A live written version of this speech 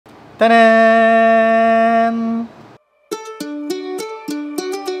Ta-da!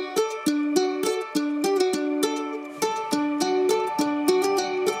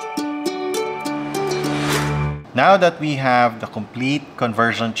 Now that we have the complete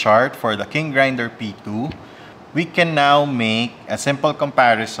conversion chart for the Kingrinder P2, we can now make a simple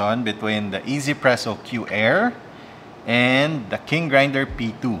comparison between the 1zpresso QAir and the Kingrinder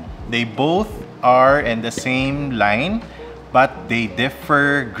P2. They both are in the same line, but they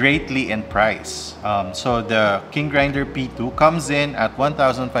differ greatly in price. So the Kingrinder P2 comes in at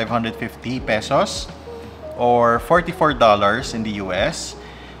 1,550 pesos or $44 in the US.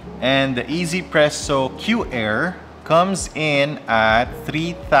 And the 1zpresso QAir comes in at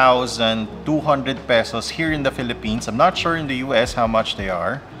 3,200 pesos here in the Philippines. I'm not sure in the US how much they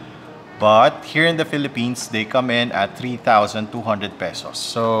are, but here in the Philippines, they come in at 3,200 pesos.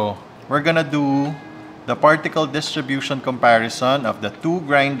 So we're gonna do the particle distribution comparison of the two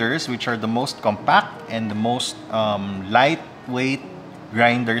grinders, which are the most compact and the most lightweight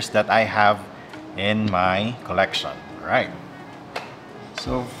grinders that I have in my collection. All right.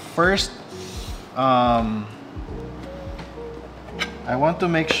 So first, I want to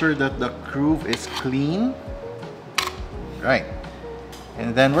make sure that the groove is clean, right?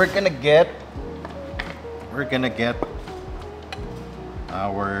 And then we're gonna get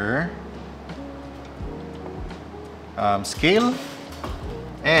our scale,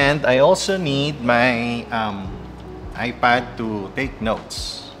 and I also need my iPad to take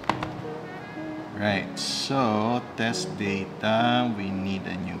notes. Right, so test data, we need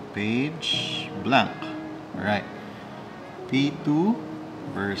a new page, blank. All right, P2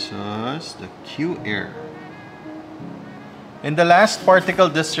 versus the QAir. In the last particle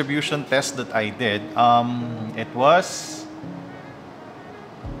distribution test that I did, it was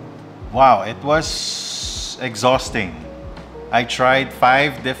exhausting. I tried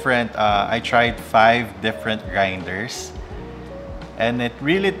five different grinders, and it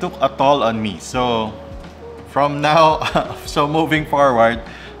really took a toll on me. So from now, moving forward,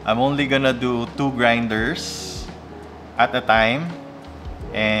 I'm only gonna do 2 grinders at a time.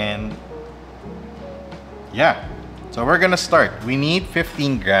 And yeah, so we're gonna start. We need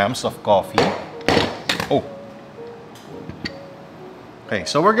 15 grams of coffee. Oh, okay,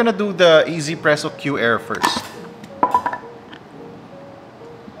 so we're gonna do the 1zpresso QAir first.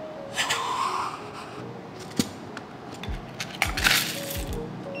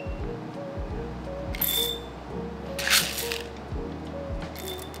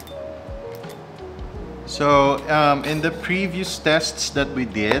 So in the previous tests that we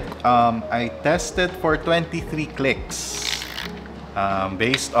did, I tested for 23 clicks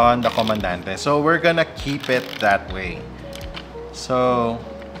based on the Comandante. So we're gonna keep it that way. So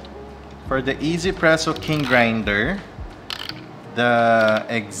for the 1zpresso Kingrinder, the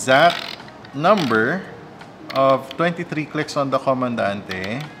exact number of 23 clicks on the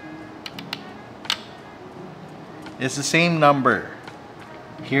Comandante is the same number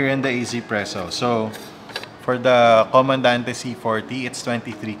here in the 1zpresso. So for the Comandante C40, it's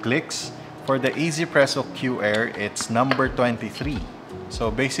 23 clicks. For the 1zpresso QAir, it's number 23.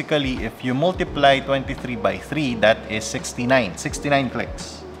 So basically, if you multiply 23 by 3, that is 69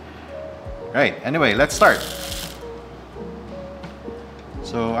 clicks. Right, anyway, let's start.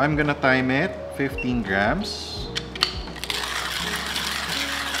 So I'm gonna time it, 15 grams.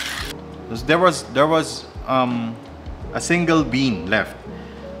 There was a single bean left,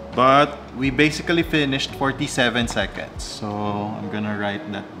 but we basically finished 47 seconds. So I'm gonna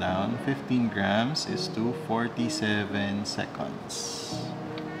write that down. 15 grams is to 47 seconds.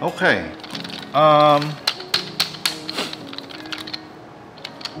 Okay.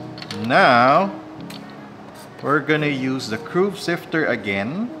 Now we're gonna use the groove sifter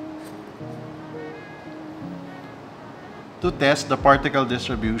again to test the particle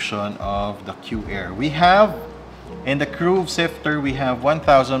distribution of the QAir. We have in the groove sifter, we have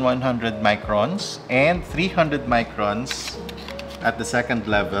 1,100 microns and 300 microns at the second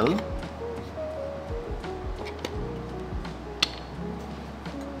level.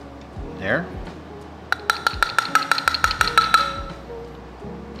 There.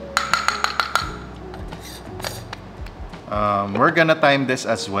 We're gonna time this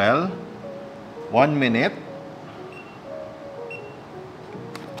as well. 1 minute.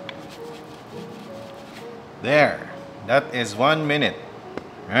 There. That is 1 minute.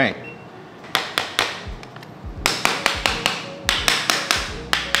 Right.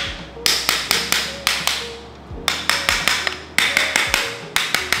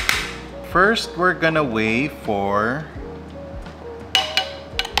 First, we are gonna weigh for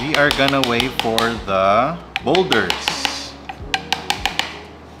the boulders.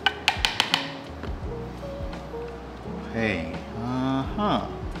 Okay.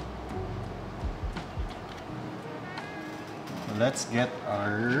 Let's get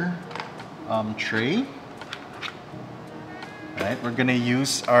our tray. Right, we're gonna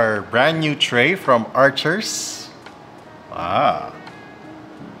use our brand new tray from Archers. All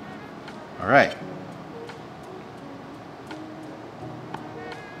right.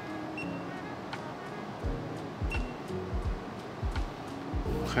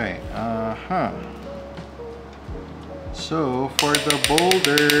 Okay. So for the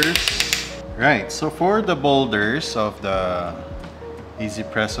boulders, right? So for the boulders of the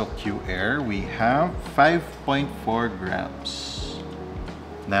 1zpresso QAir, we have 5.4 grams.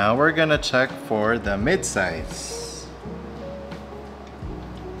 Now we're gonna check for the mid-size.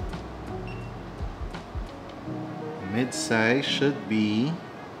 Mid-size should be...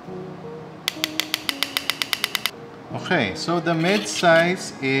 Okay, so the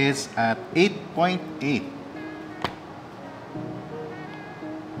mid-size is at 8.8.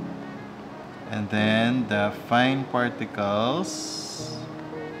 And then the fine particles.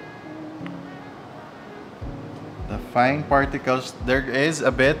 The fine particles, there is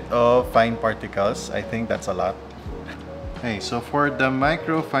a bit of fine particles. I think that's a lot. Okay, so for the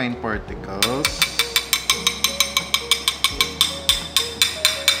micro fine particles,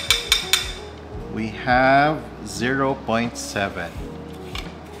 we have 0.7.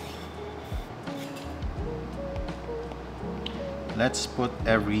 Let's put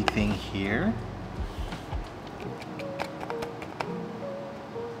everything here.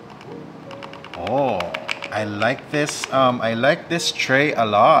 Oh, I like this. I like this tray a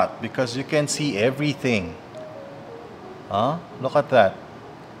lot because you can see everything. Huh? Look at that.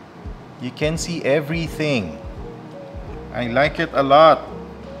 You can see everything. I like it a lot.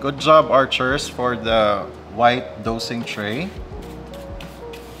 Good job, Archers, for the white dosing tray.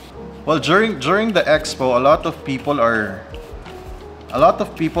 Well, during the expo, a lot of people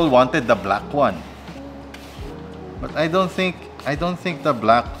wanted the black one. But I don't think the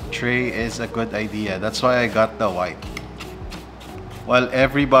black tray is a good idea. That's why I got the white. While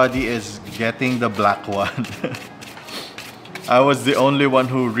everybody is getting the black one. I was the only one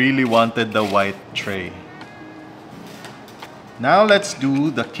who really wanted the white tray. Now let's do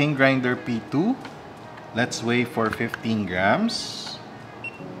the Kingrinder P2. Let's weigh for 15 grams.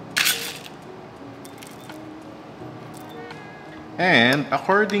 And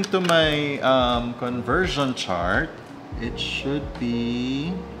according to my conversion chart, it should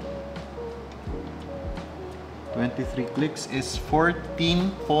be 23 clicks is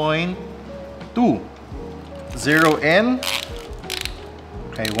 14.2. 0 in.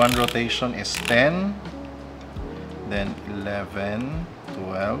 Okay, one rotation is 10. Then 11,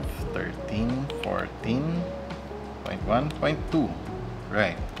 12, 13, 14, 0.1, 0.2.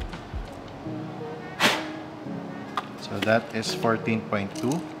 Right. So that is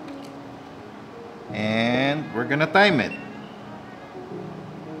 14.2. And we're gonna time it.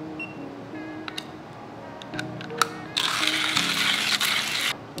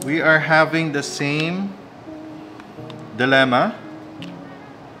 We are having the same dilemma,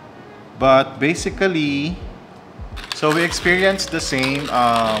 but basically, so we experienced the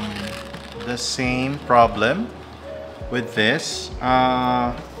same problem with this.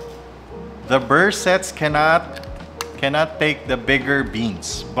 The burr sets cannot take the bigger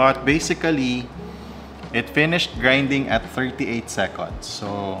beans, but basically it finished grinding at 38 seconds.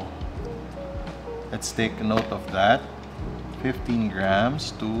 So let's take note of that. 15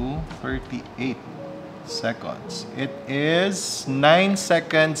 grams to 38 seconds. It is 9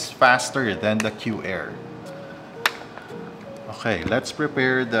 seconds faster than the QAir. Okay, let's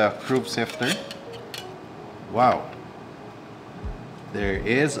prepare the croup sifter. Wow, there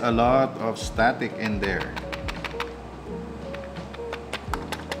is a lot of static in there.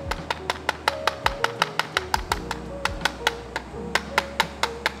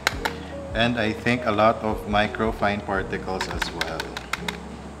 And I think a lot of micro fine particles as well.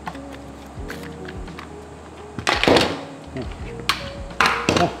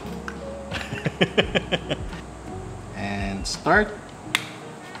 Oh. And start.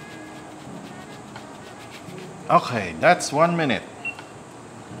 Okay, that's 1 minute.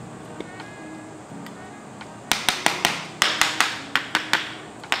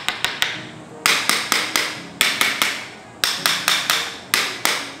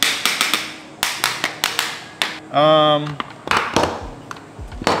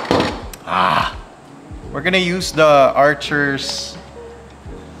 We're gonna use the Archer's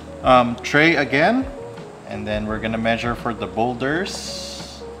tray again, and then we're gonna measure for the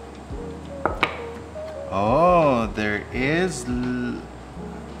boulders. Oh, there is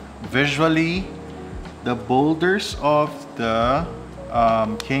visually the boulders of the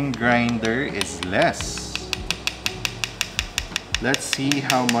Kingrinder is less. Let's see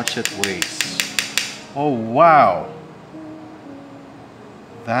how much it weighs. Oh wow!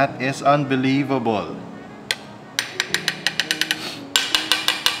 That is unbelievable.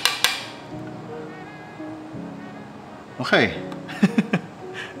 Okay.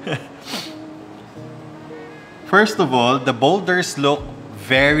 First of all, the boulders look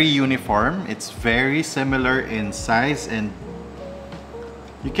very uniform. It's very similar in size, and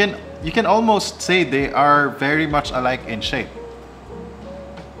you can almost say they are very much alike in shape.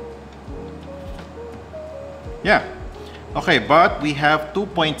 Yeah. Okay, but we have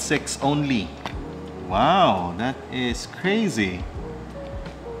 2.6 only. Wow, that is crazy.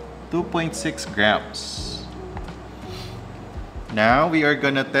 2.6 grams. Now we are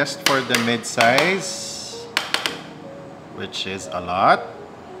gonna test for the mid-size, which is a lot.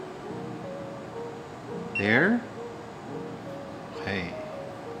 There. Okay.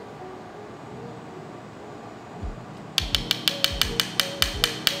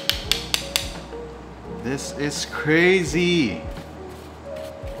 This is crazy.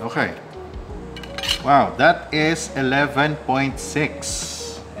 Okay. Wow, that is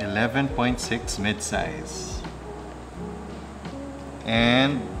 11.6. 11.6 mid-size.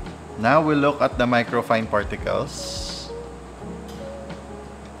 And now we look at the microfine particles.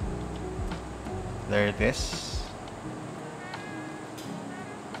 There it is.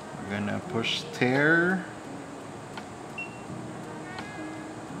 We're gonna push there.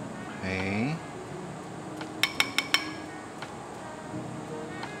 Okay.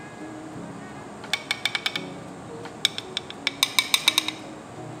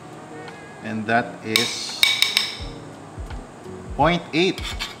 And that is 0.8.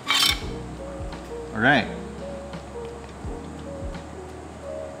 All right.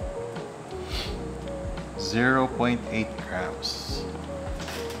 .8 grams.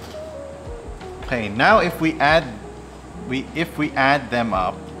 Okay, now if we add them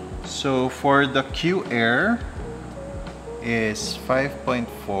up, so for the QAir is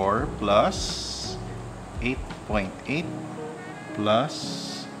 5.4 plus 8.8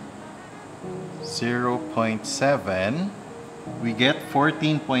 plus 0.7, we get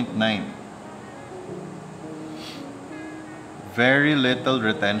 14.9. Very little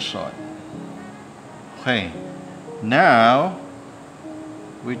retention. Okay, now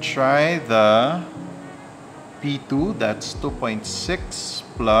we try the P2, that's 2.6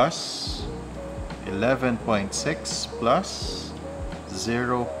 plus 11.6 plus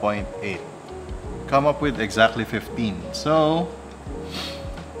 0.8. Come up with exactly 15. So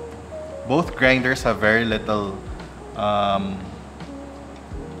both grinders have very little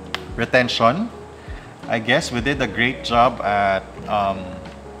retention. I guess we did a great job at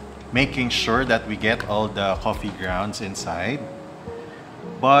making sure that we get all the coffee grounds inside,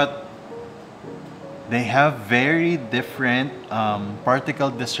 but they have very different particle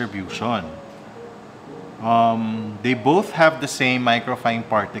distribution. They both have the same microfine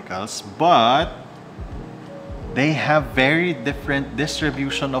particles, but they have very different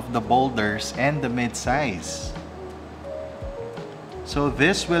distribution of the boulders and the mid-size. So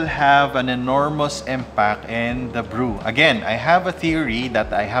this will have an enormous impact in the brew. Again, I have a theory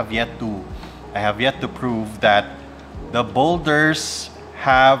that I have yet to prove, that the boulders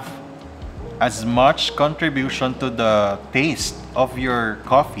have as much contribution to the taste of your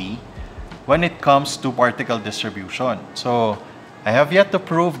coffee when it comes to particle distribution. So I have yet to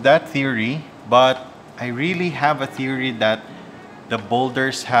prove that theory, but I really have a theory that the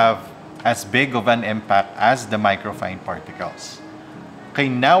boulders have as big of an impact as the microfine particles. Okay,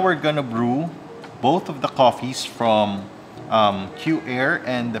 now we're gonna brew both of the coffees from QAir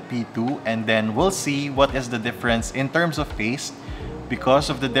and the P2, and then we'll see what is the difference in terms of taste because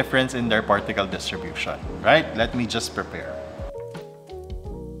of the difference in their particle distribution. Right? Let me just prepare.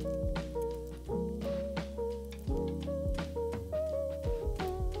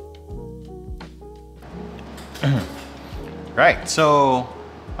 Right, so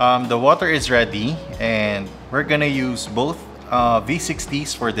the water is ready, and we're gonna use both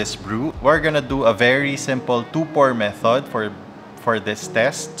V60s for this brew. We're gonna do a very simple 2-pour method for this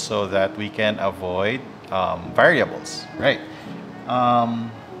test so that we can avoid variables. Right. I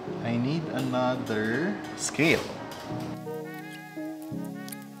need another scale.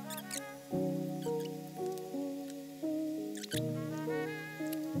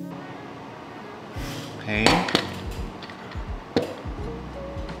 Okay.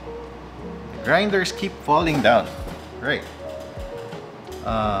 The grinders keep falling down. Right.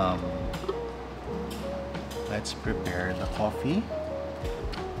 Let's prepare the coffee.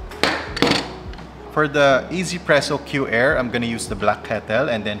 For the 1zpresso QAir, I'm gonna use the black kettle,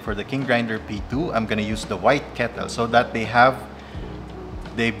 and then for the Kingrinder P2, I'm gonna use the white kettle, so that they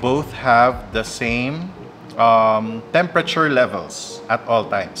both have the same temperature levels at all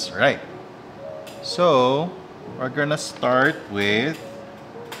times, right? So we're gonna start with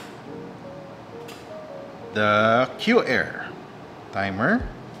the QAir timer,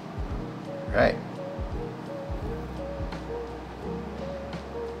 right?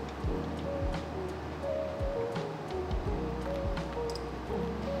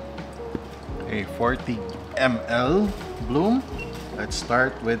 A 40 ml bloom. Let's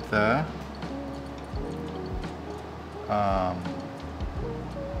start with the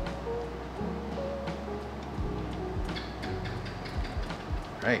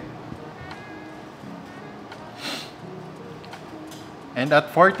right. And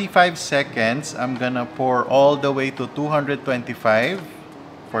at 45 seconds, I'm gonna pour all the way to 225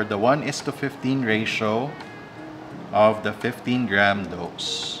 for the 1:15 ratio of the 15-gram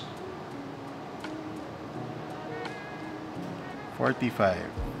dose. 45.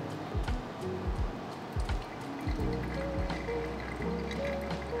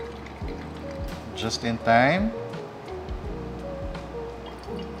 Just in time.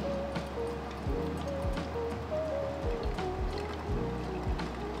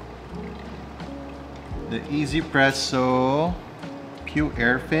 The 1zpresso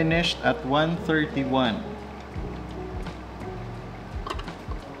QAir finished at 131.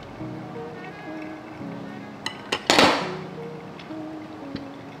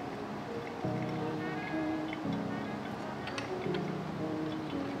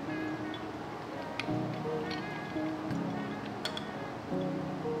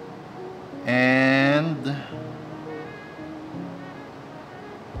 And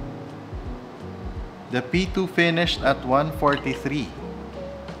the P2 finished at 143.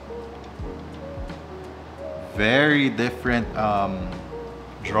 Very different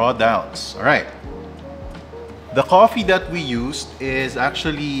drawdowns. All right. The coffee that we used is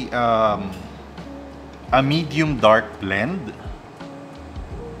actually a medium dark blend,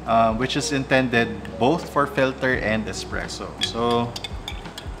 which is intended both for filter and espresso. So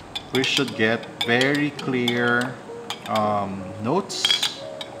we should get very clear notes,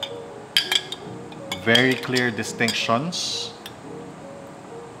 very clear distinctions.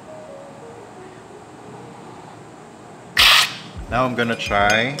 Now I'm gonna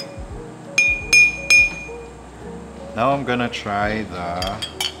try the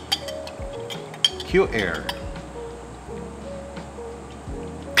QAir.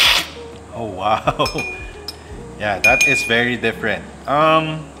 Oh wow. Yeah, that is very different.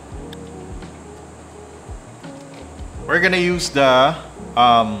 We're gonna use the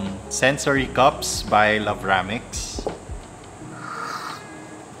sensory cups by Lavramix.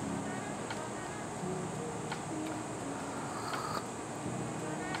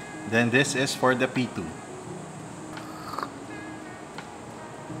 Then this is for the P2.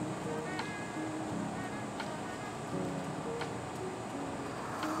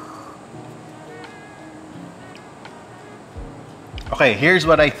 Okay, here's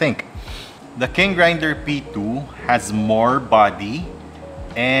what I think. The Kingrinder P2 has more body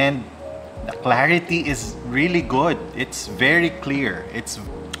and the clarity is really good. It's very clear. It's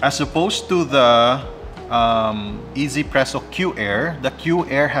as opposed to the 1zpresso QAir. The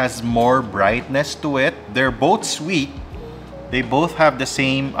QAir has more brightness to it. They're both sweet. They both have the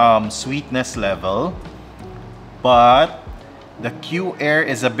same sweetness level, but the QAir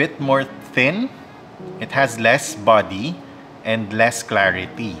is a bit more thin. It has less body and less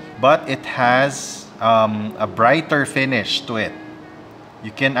clarity, but it has a brighter finish to it. You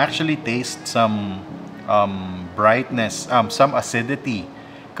can actually taste some brightness, some acidity,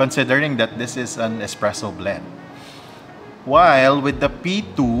 considering that this is an espresso blend. While with the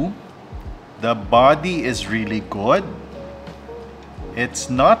P2, the body is really good.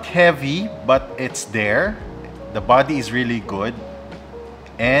 It's not heavy, but it's there. The body is really good,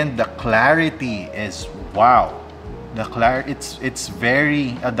 and the clarity is wow. The clarity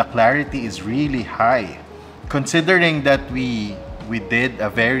is really high, considering that we did a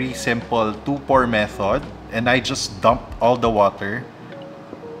very simple 2-pour method, and I just dumped all the water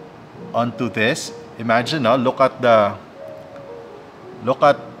onto this. Imagine, look at the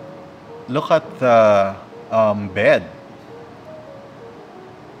bed.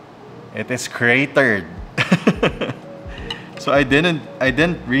 It is cratered. So I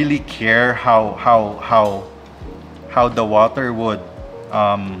didn't really care how the water would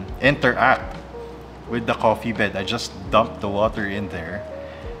interact with the coffee bed. I just dumped the water in there,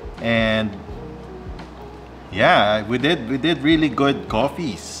 and yeah, we did really good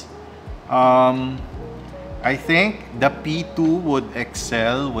coffees. I think the P2 would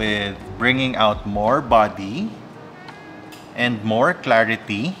excel with bringing out more body and more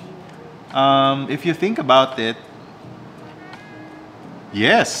clarity. If you think about it,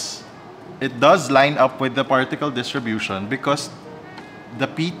 yes, it does line up with the particle distribution because the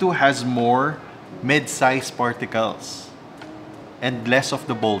P2 has more mid-sized particles and less of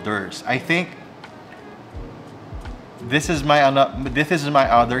the boulders. I think this is my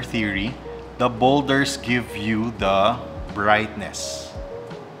other theory. The boulders give you the brightness.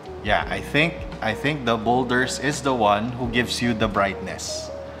 Yeah, I think the boulders is the one who gives you the brightness.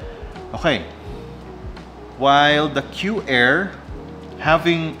 Okay. While the QAir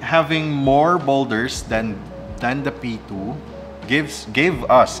having more boulders than the P2 gave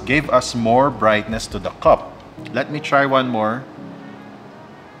us more brightness to the cup. Let me try one more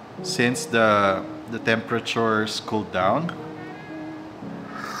since the temperatures cooled down.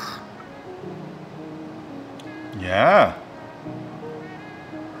 Yeah.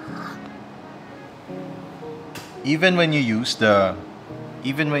 Even when you use the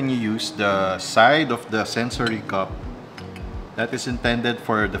side of the sensory cup that is intended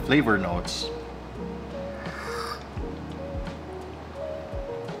for the flavor notes,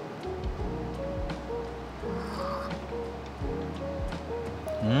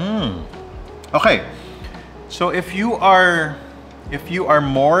 okay, so if you are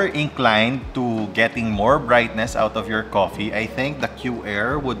more inclined to getting more brightness out of your coffee, I think the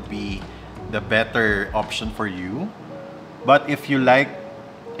QAir would be the better option for you. But if you like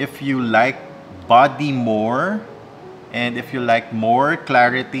body more and if you like more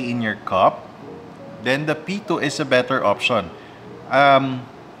clarity in your cup, then the P2 is a better option.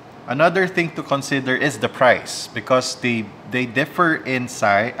 Another thing to consider is the price because they differ in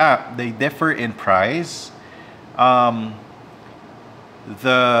size. They differ in price. The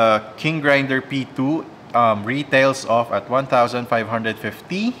Kingrinder P2 retails off at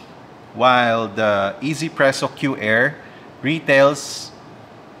 1,550, while the 1zpresso QAir retails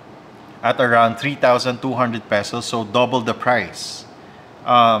at around 3,200 pesos, so double the price.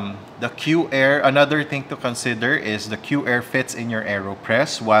 The QAir, another thing to consider is the QAir fits in your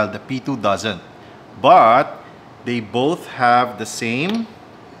AeroPress while the P2 doesn't. But they both have the same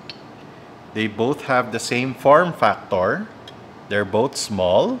form factor. They're both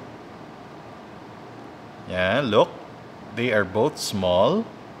small. Yeah, look. They are both small.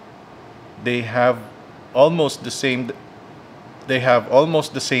 They have almost the same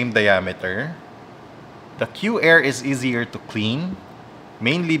diameter. The QAir is easier to clean,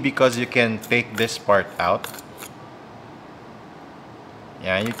 mainly because you can take this part out.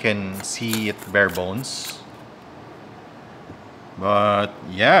 Yeah, you can see it bare bones. But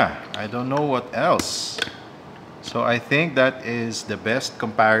yeah, I don't know what else. So I think that is the best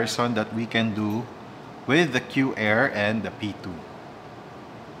comparison that we can do with the QAir and the P2.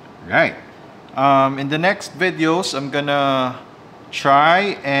 Right. In the next videos, I'm gonna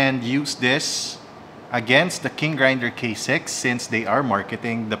try and use this against the Kingrinder K6 since they are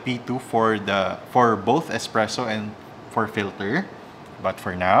marketing the P2 for both espresso and for filter. But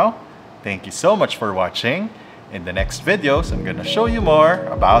for now, thank you so much for watching. In the next videos, I'm gonna show you more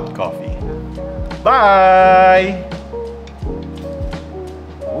about coffee. Bye!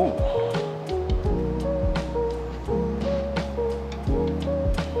 Ooh.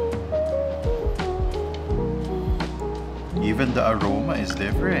 Even the aroma is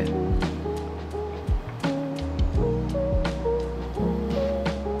different.